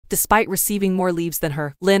Despite receiving more leaves than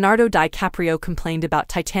her, Leonardo DiCaprio complained about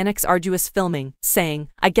Titanic's arduous filming, saying,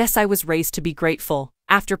 "I guess I was raised to be grateful."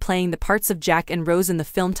 After playing the parts of Jack and Rose in the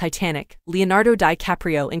film Titanic, Leonardo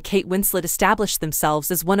DiCaprio and Kate Winslet established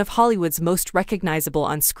themselves as one of Hollywood's most recognizable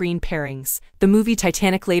on-screen pairings. The movie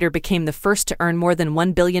Titanic later became the first to earn more than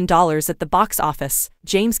 $1 billion at the box office.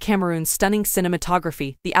 James Cameron's stunning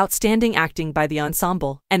cinematography, the outstanding acting by the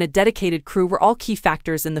ensemble, and a dedicated crew were all key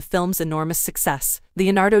factors in the film's enormous success.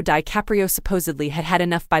 Leonardo DiCaprio supposedly had had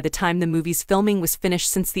enough by the time the movie's filming was finished,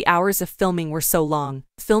 since the hours of filming were so long.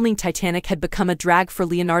 Filming Titanic had become a drag for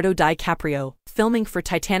Leonardo DiCaprio. Filming for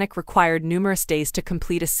Titanic required numerous days to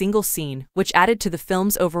complete a single scene, which added to the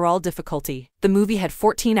film's overall difficulty. The movie had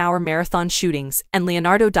 14-hour marathon shootings, and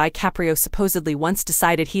Leonardo DiCaprio supposedly once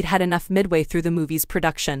decided he'd had enough midway through the movie's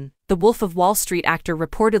production. The Wolf of Wall Street actor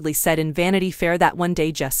reportedly said in Vanity Fair that one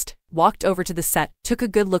day just walked over to the set, took a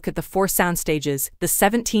good look at the 4 sound stages, the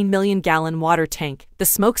 17-million-gallon water tank, the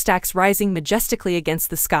smokestacks rising majestically against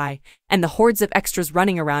the sky, and the hordes of extras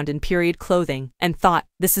running around in period clothing, and thought,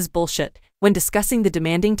 "This is bullshit." When discussing the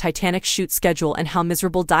demanding Titanic shoot schedule and how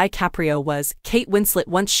miserable DiCaprio was, Kate Winslet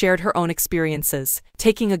once shared her own experiences,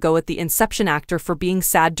 taking a go at the Inception actor for being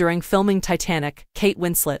sad during filming Titanic. Kate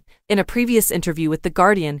Winslet. In a previous interview with The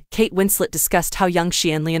Guardian, Kate Winslet discussed how young she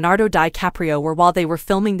and Leonardo DiCaprio were while they were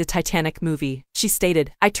filming the Titanic movie. She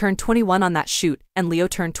stated, "I turned 21 on that shoot, and Leo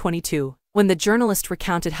turned 22. When the journalist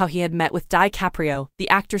recounted how he had met with DiCaprio, the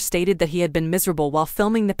actor stated that he had been miserable while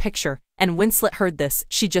filming the picture, and Winslet heard this,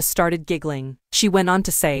 she just started giggling. She went on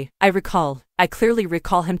to say, I clearly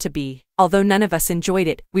recall him to be. Although none of us enjoyed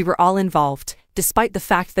it, we were all involved, despite the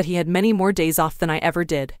fact that he had many more days off than I ever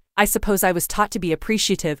did. I suppose I was taught to be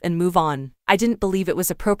appreciative and move on. I didn't believe it was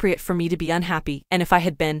appropriate for me to be unhappy, and if I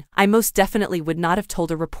had been, I most definitely would not have told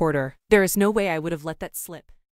a reporter. There is no way I would have let that slip."